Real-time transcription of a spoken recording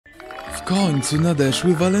W końcu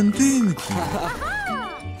nadeszły walentynki.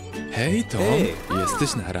 Hej, Tom,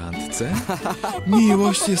 jesteś na randce?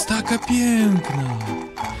 Miłość jest taka piękna.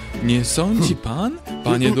 Nie sądzi pan,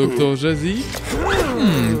 panie doktorze Zig?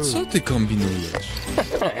 Co ty kombinujesz?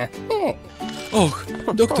 Och,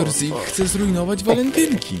 doktor Zig chce zrujnować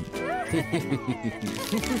walentynki.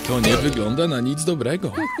 To nie wygląda na nic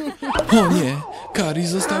dobrego. O nie, Carrie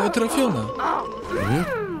została trafiona.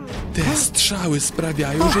 Te strzały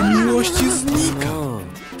sprawiają, że miłość znika.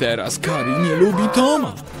 Teraz Carrie nie lubi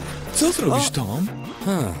Toma. Co zrobisz, Tom?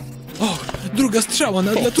 Och, druga strzała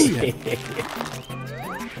nadlatuje.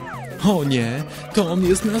 O nie, Tom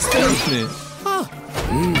jest następny.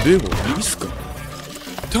 Było blisko.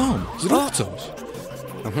 Tom, zrób coś.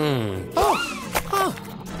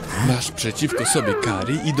 Masz przeciwko sobie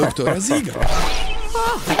Carrie i doktora Ziga.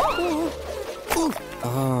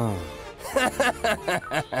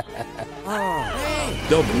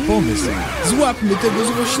 Dobry pomysł. Złapmy tego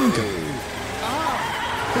złośnika.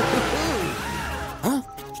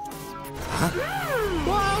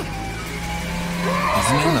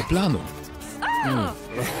 Zmiana planu.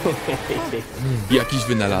 Jakiś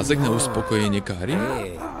wynalazek na uspokojenie Carrie?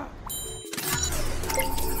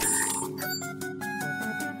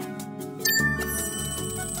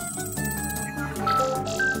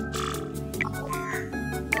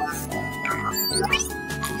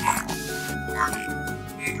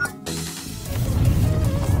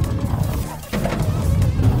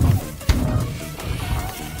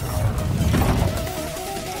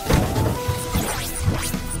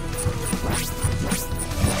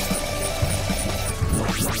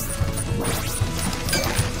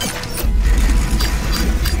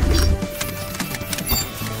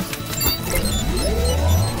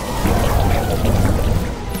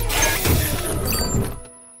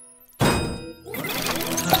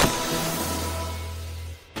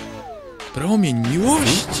 Promień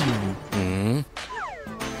miłości!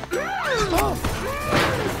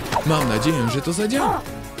 Mam nadzieję, że to zadziała.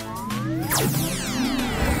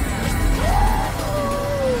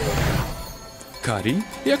 Carrie,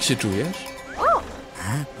 jak się czujesz?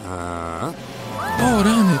 O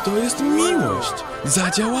rany, to jest miłość!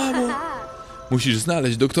 Zadziałało! Musisz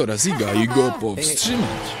znaleźć doktora Ziga i go powstrzymać.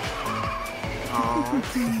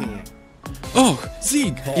 Och,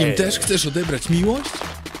 Zig, im też chcesz odebrać miłość?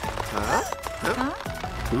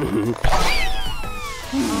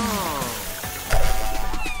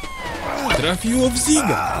 Trafiło w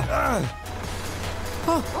Ziga.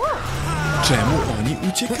 Czemu oni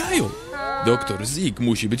uciekają? Doktor Zig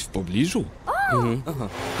musi być w pobliżu.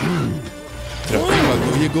 Trafiła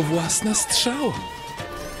go jego własna strzała.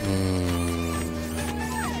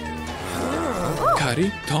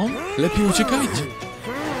 Carrie, Tom, lepiej uciekajcie.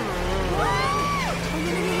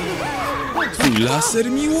 Twój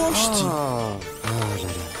laser miłości.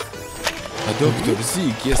 A doktor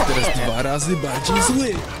Zig jest teraz 2 razy bardziej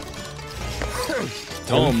zły.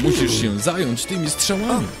 Tom, musisz się zająć tymi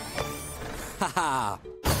strzałami.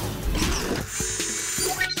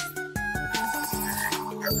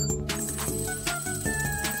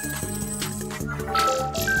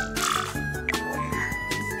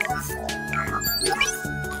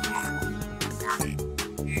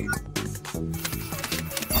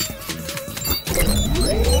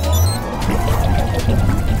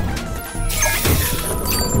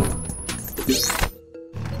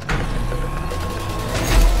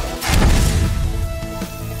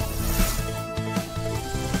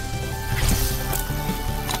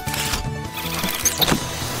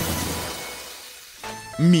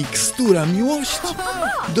 Mikstura miłości.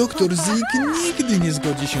 Doktor Zig nigdy nie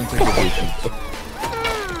zgodzi się tego wypić.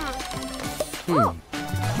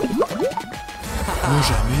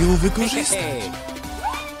 Możemy ją wykorzystać.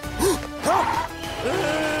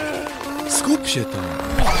 Skup się, Tom.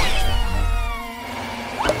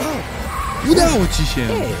 Udało ci się.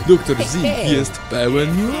 Doktor Zig jest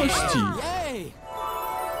pełen miłości.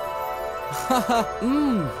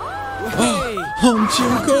 O, on cię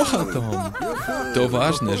kocha, Tom. To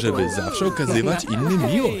ważne, żeby zawsze okazywać innym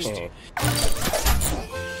miłość.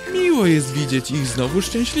 Miło jest widzieć ich znowu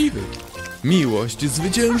szczęśliwych. Miłość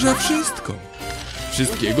zwycięża wszystko.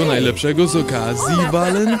 Wszystkiego najlepszego z okazji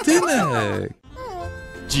walentynek.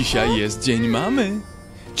 Dzisiaj jest Dzień Mamy.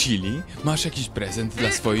 Chili, masz jakiś prezent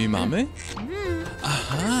dla swojej mamy?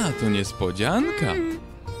 Aha, to niespodzianka.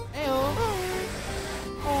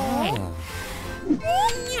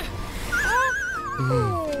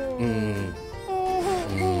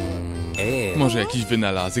 Może jakiś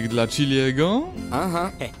wynalazek dla Chiliego?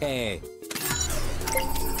 Aha.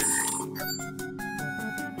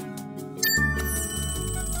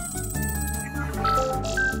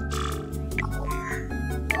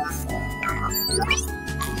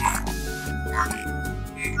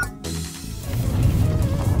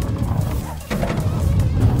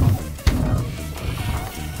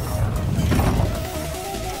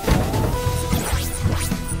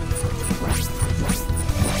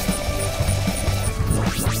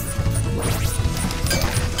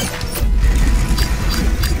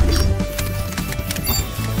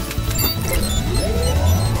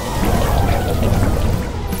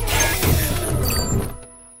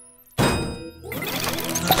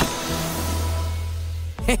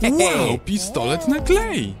 Wow, pistolet na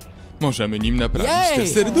klej! Możemy nim naprawić te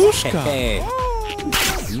serduszka.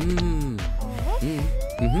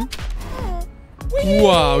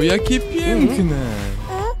 Wow, jakie piękne!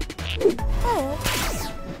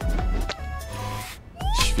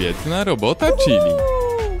 Świetna robota, Chili.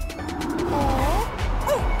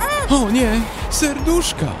 O nie,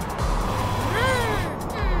 serduszka!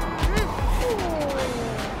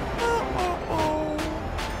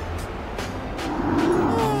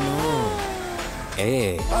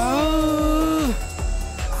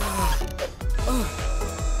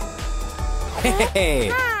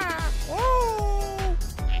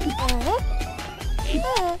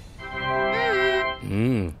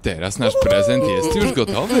 Teraz nasz prezent jest już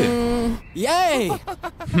gotowy. Jej!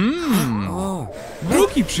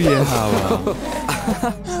 Bruki przyjechała.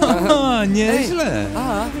 Haha, nieźle.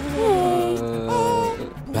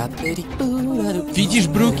 Widzisz,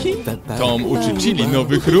 Bruki? Tom uczy Chili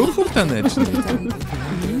nowych ruchów tanecznych.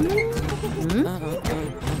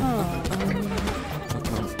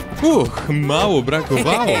 Mało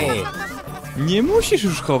brakowało. Nie musisz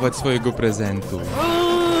już chować swojego prezentu.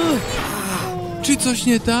 Czy coś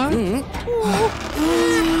nie tak?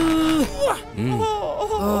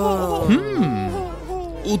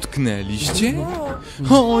 Utknęliście?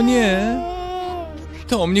 O nie!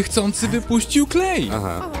 Tom niechcący wypuścił klej.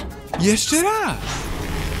 Jeszcze raz.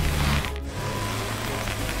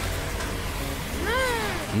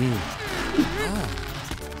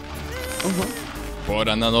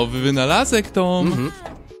 Pora na nowy wynalazek, Tom.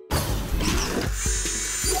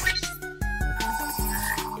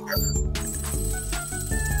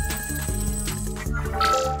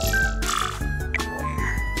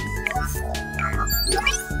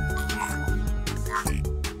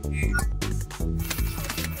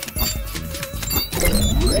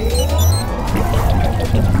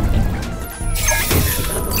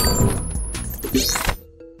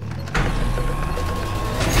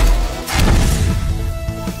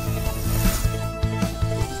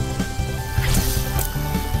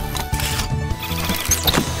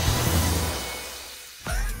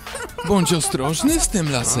 Bądź ostrożny z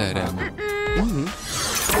tym laserem.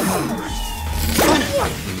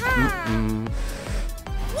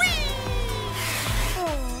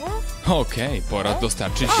 Okej, pora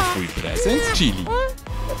dostarczyć ci twój prezent, Chili.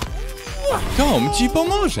 Tom ci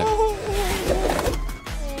pomoże.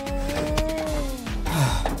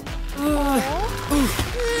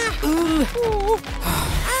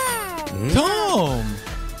 Tom!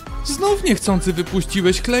 Znów niechcący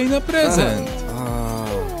wypuściłeś klej na prezent.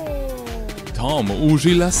 Tom,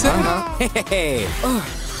 użyj lasera.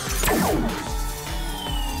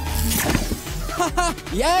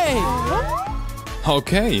 Jej!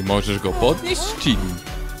 Okej, możesz go podnieść, Chili.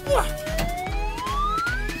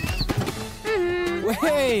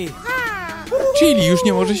 Hej! Chili już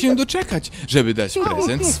nie może się doczekać, żeby dać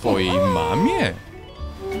prezent swojej mamie.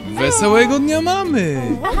 Wesołego dnia mamy!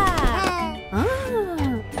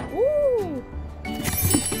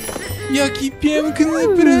 Jaki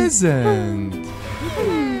piękny prezent!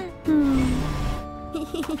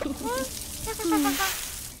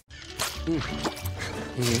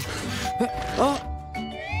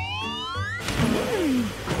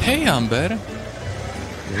 Hej, Amber!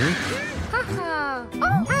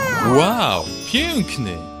 Wow,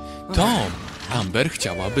 piękny! Tom, Amber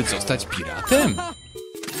chciałaby zostać piratem?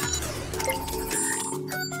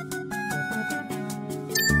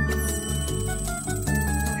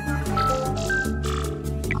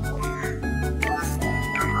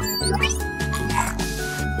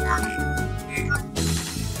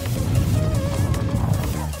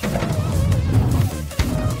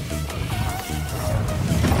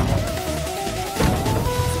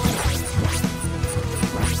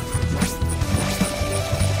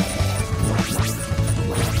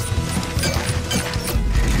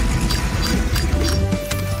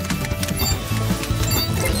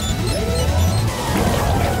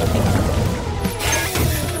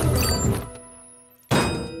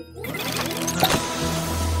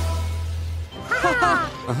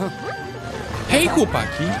 Hej,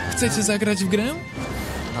 chłopaki, chcecie zagrać w grę?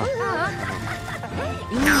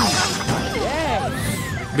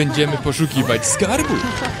 Będziemy poszukiwać skarbu.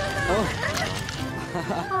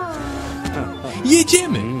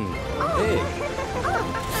 Jedziemy!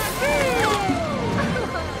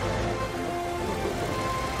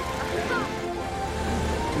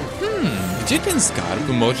 Gdzie ten skarb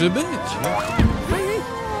może być?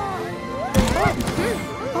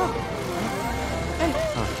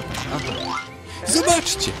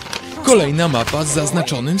 Zobaczcie! Kolejna mapa z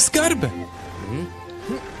zaznaczonym skarbem.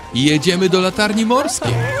 Jedziemy do latarni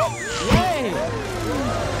morskiej.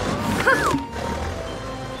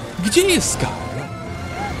 Gdzie jest skarb?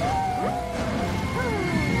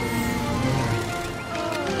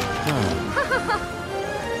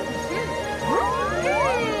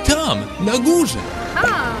 Tam, na górze.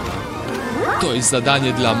 To jest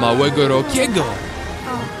zadanie dla małego Rockiego.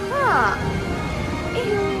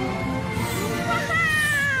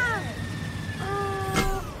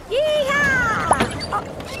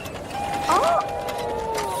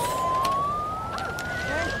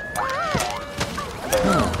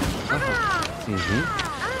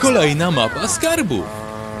 Kolejna mapa skarbów.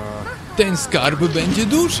 Ten skarb będzie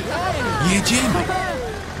duży. Jedziemy.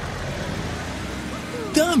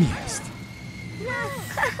 Tam jest.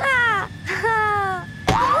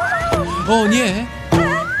 O nie!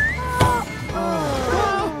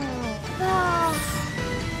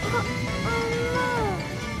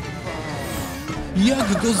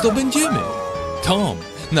 Jak go zdobędziemy? Tom,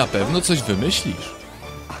 na pewno coś wymyślisz.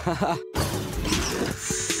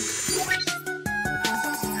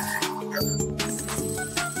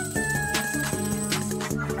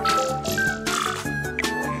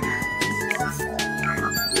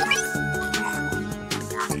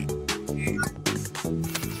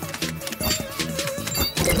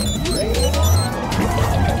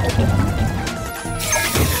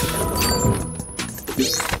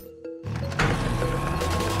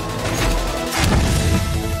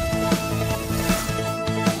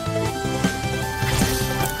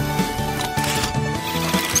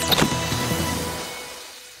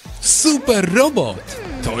 Super robot!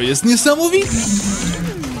 To jest niesamowite!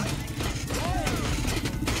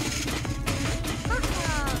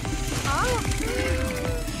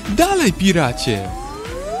 Dalej, piracie!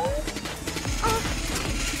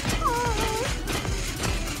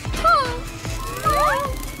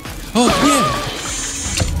 O nie!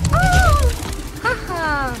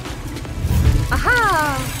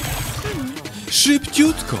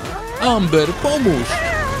 Szybciutko! Amber, pomóż!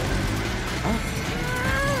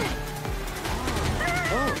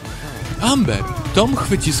 Amber, Tom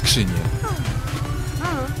chwyci skrzynię.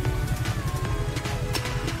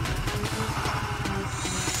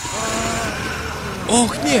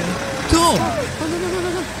 Och nie, Tom!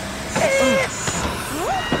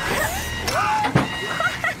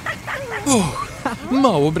 Och,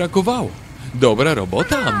 mało brakowało. Dobra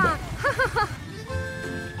robota, Amber.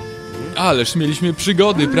 Ależ mieliśmy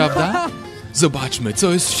przygody, prawda? Zobaczmy,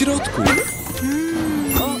 co jest w środku.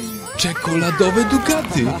 Czekoladowe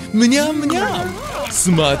dukaty! Mniam, mniam!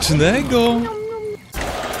 Smacznego!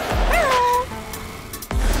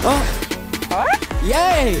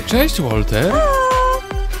 Jej! Cześć, Walter!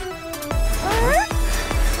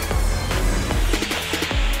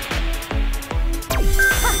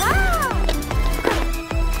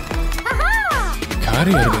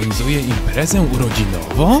 Kari organizuje imprezę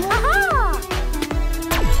urodzinową?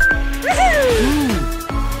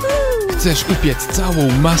 Chcesz upiec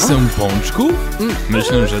całą masę pączków?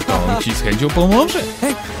 Myślę, że Tom ci z chęcią pomoże.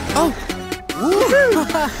 Hej! O!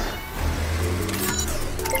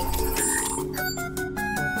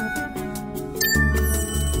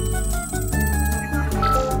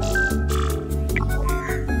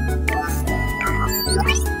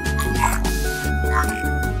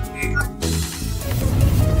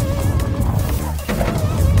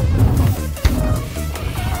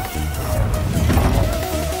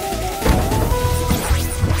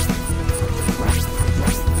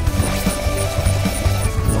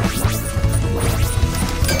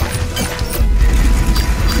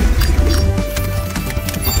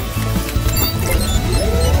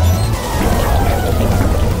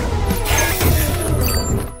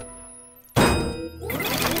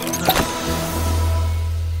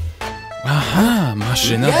 Aha,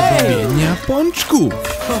 maszyna do robienia pączków.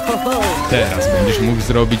 Teraz będziesz mógł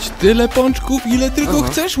zrobić tyle pączków, ile tylko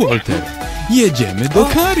chcesz, Walter. Jedziemy do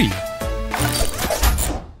Kari.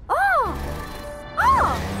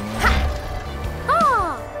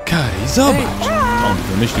 Kari, zobacz. On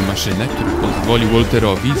wymyślił maszynę, która pozwoli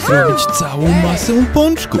Walterowi zrobić całą masę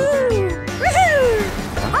pączków.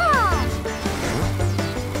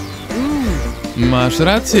 Masz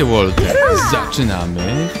rację, Walter.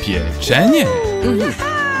 Zaczynamy pieczenie.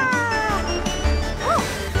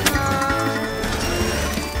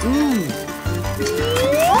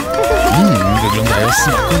 Wyglądają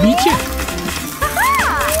smakowicie.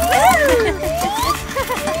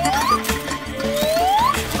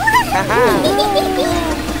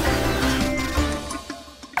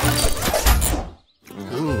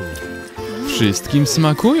 Wszystkim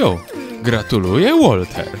smakują. Gratuluję,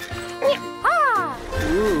 Walter.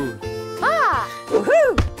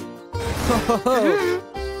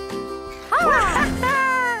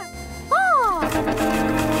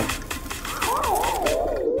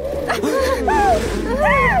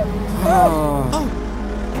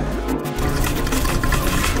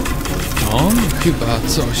 Tom, chyba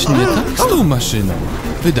coś nie tak z tą maszyną.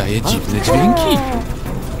 Wydaje dziwne dźwięki.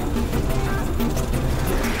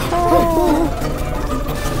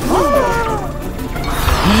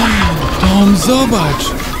 Tom,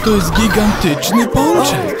 zobacz! To jest gigantyczny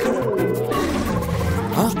pączek.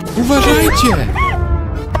 Uważajcie!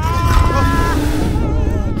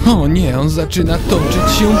 O nie, on zaczyna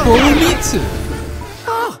toczyć się po ulicy.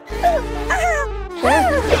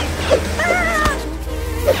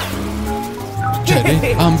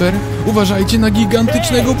 Jerry, Amber, uważajcie na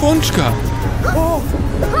gigantycznego pączka.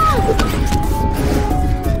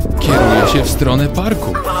 Kieruje się w stronę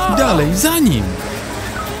parku. Dalej, za nim.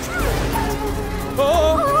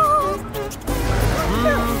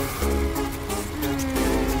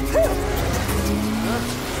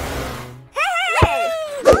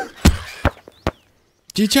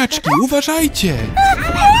 Dzieciaczki, uważajcie!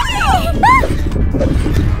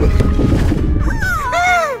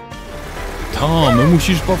 Tom,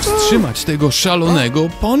 musisz powstrzymać tego szalonego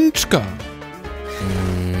pączka.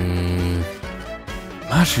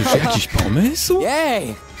 Masz już jakiś pomysł?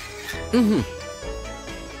 Jej!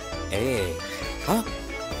 Ej! A?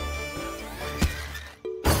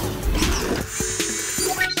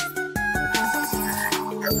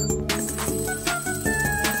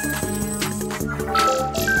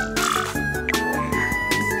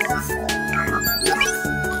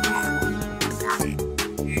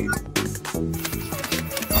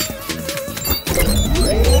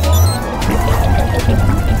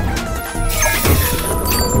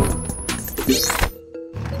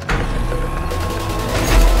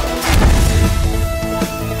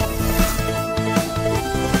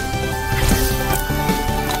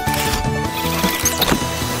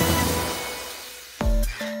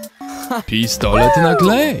 Pistolet na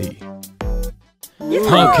klej.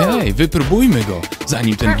 Okej, wypróbujmy go,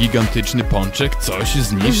 zanim ten gigantyczny pączek coś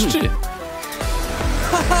zniszczy.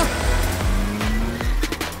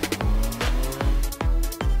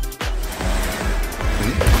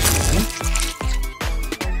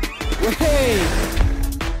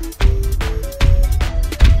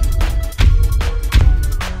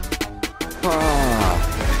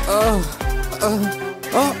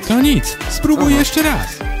 To nic, spróbuj jeszcze raz.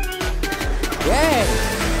 Jej!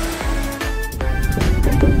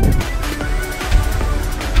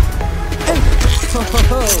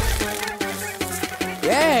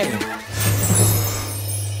 Jej!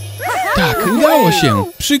 Tak, udało się.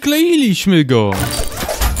 Przykleiliśmy go.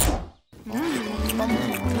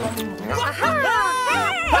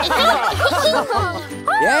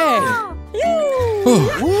 Jej!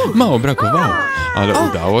 Mało brakowało, ale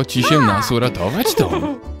udało ci się nas uratować,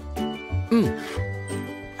 Tom.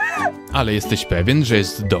 Ale jesteś pewien, że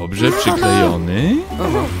jest dobrze przyklejony?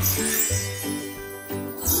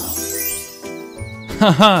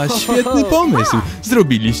 Haha, świetny pomysł!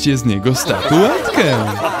 Zrobiliście z niego statuetkę!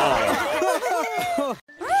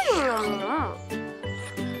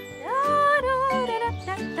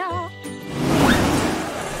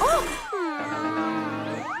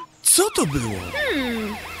 Co to było?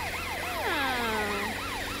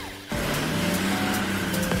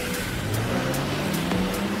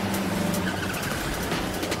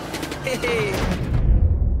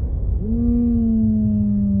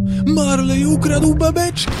 Marley ukradł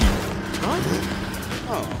babeczki!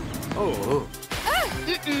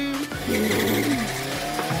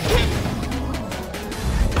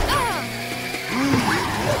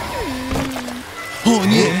 O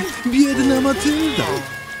nie! Biedna Matylda!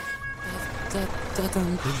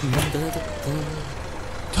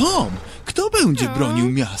 Tom, kto będzie bronił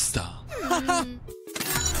miasta?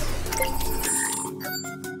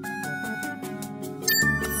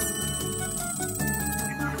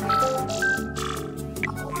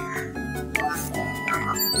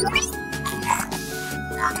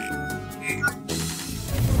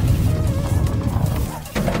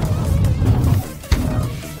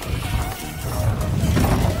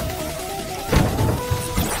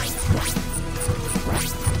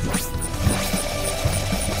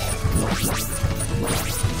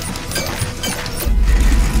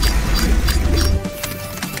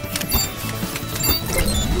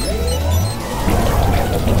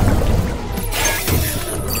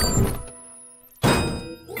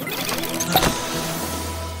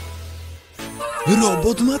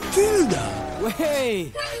 Robot Matylda!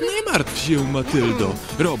 Nie martw się, Matyldo.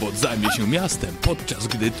 Robot zajmie się miastem, podczas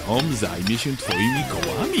gdy Tom zajmie się twoimi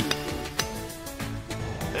kołami.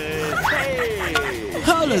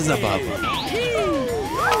 Ale zabawa!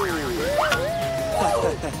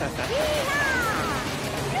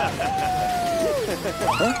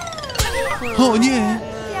 O nie!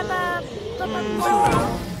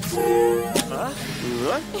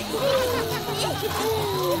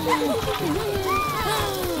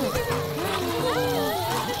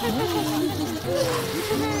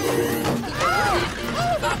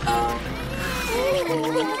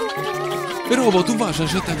 Robot uważa,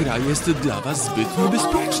 że ta gra jest dla was zbyt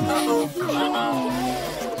niebezpieczna.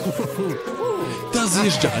 Ta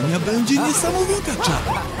zjeżdżalnia będzie niesamowita,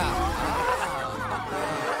 Charlie.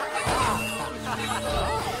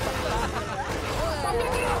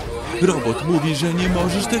 Robot mówi, że nie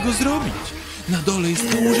możesz tego zrobić. Na dole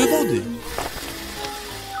jest kałuża wody.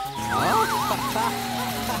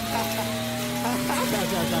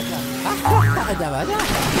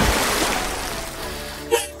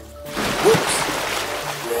 Ups.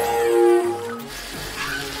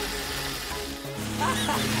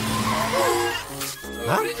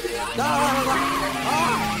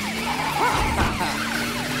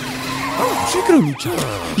 Przykro mi,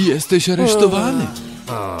 Charlie. Jesteś aresztowany.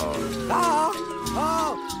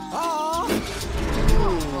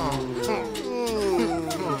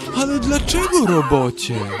 Ale dlaczego,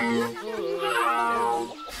 robocie?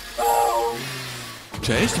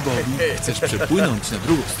 Cześć, Bobby. Chcesz przepłynąć na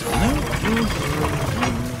drugą stronę?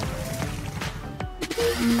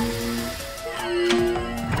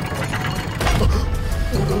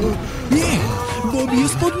 Nie! Bobby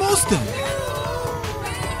jest pod mostem!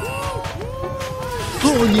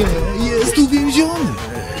 O nie! Jest uwięziony!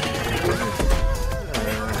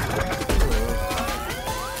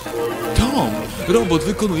 Tom! Robot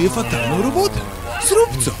wykonuje fatalną robotę!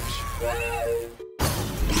 Zrób coś!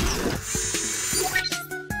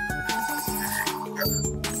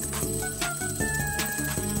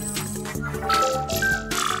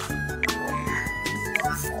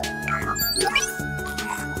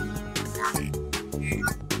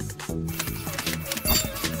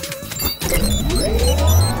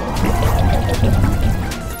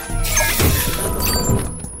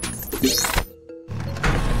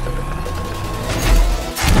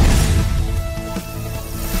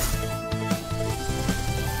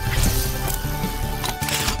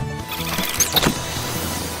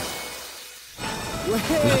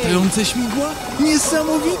 Latające śmigła?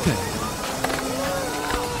 Niesamowite!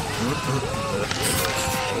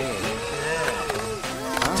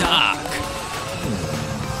 Tak!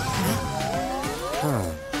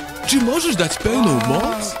 Czy możesz dać pełną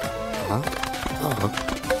moc?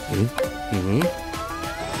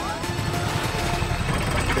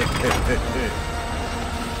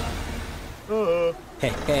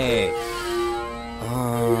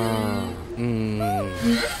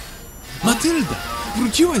 Matylda,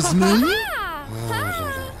 wróciłaś z myli?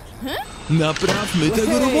 Naprawmy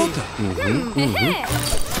tego robota.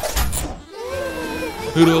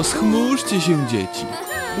 Rozchmurzcie się, dzieci.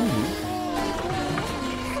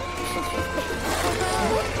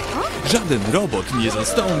 Żaden robot nie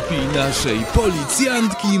zastąpi naszej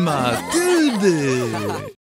policjantki Matyldy.